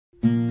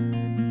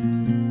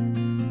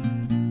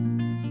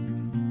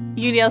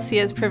UDLC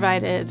has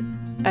provided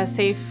a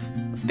safe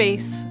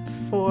space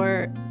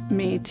for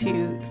me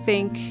to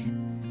think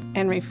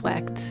and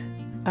reflect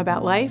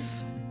about life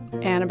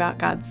and about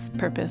God's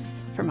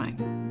purpose for mine.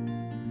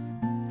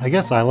 I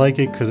guess I like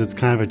it because it's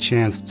kind of a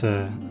chance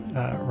to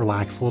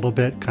relax a little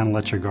bit, kind of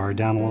let your guard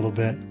down a little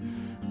bit.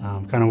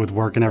 Kind of with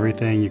work and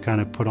everything, you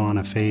kind of put on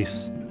a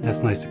face.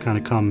 It's nice to kind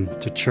of come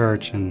to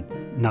church and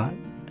not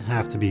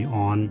have to be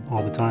on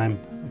all the time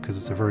because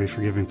it's a very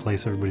forgiving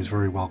place. Everybody's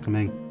very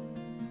welcoming.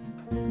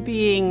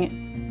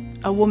 Being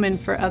a woman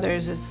for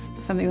others is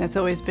something that's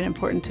always been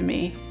important to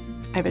me.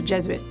 I have a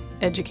Jesuit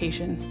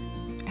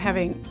education.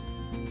 Having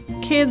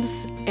kids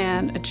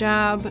and a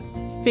job,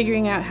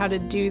 figuring out how to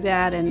do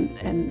that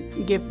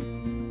and give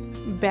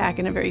back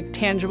in a very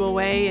tangible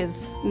way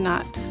is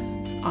not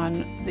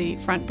on the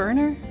front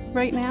burner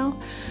right now.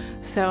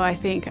 So I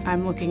think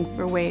I'm looking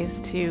for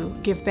ways to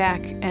give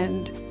back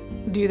and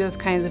do those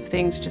kinds of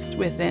things just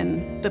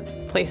within the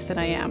place that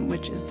I am,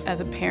 which is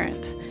as a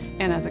parent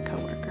and as a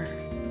coworker.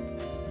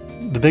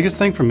 The biggest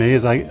thing for me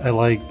is I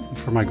like,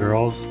 for my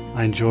girls,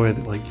 I enjoy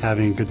like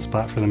having a good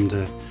spot for them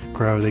to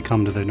grow. They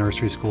come to the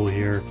nursery school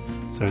here,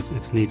 so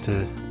it's neat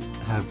to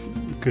have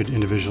good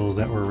individuals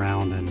that we're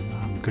around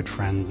and good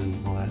friends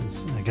and all that.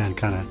 It's, again,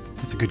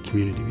 it's a good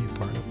community to be a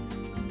part of.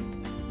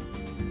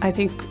 I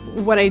think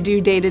what I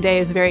do day to day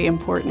is very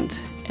important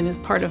and is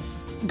part of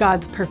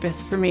God's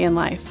purpose for me in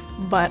life,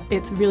 but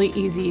it's really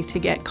easy to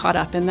get caught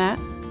up in that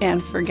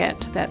and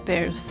forget that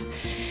there's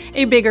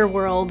a bigger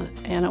world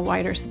and a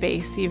wider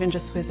space, even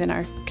just within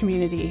our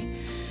community.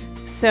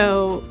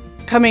 So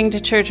coming to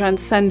church on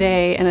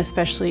Sunday and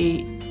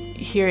especially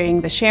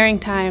hearing the sharing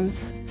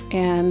times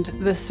and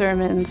the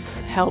sermons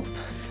help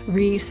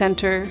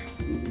recenter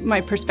my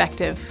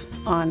perspective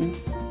on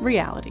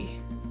reality.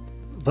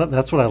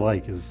 That's what I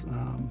like, is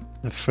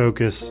the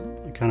focus,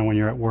 kind of when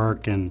you're at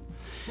work, and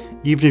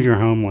even if you're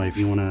home life,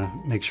 you want to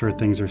make sure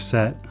things are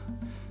set.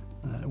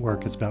 At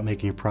work, it's about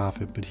making a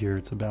profit, but here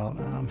it's about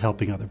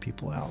helping other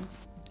people out.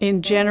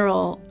 In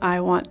general, I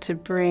want to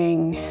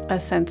bring a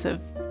sense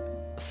of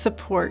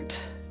support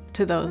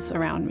to those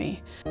around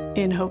me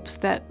in hopes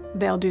that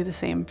they'll do the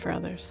same for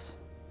others.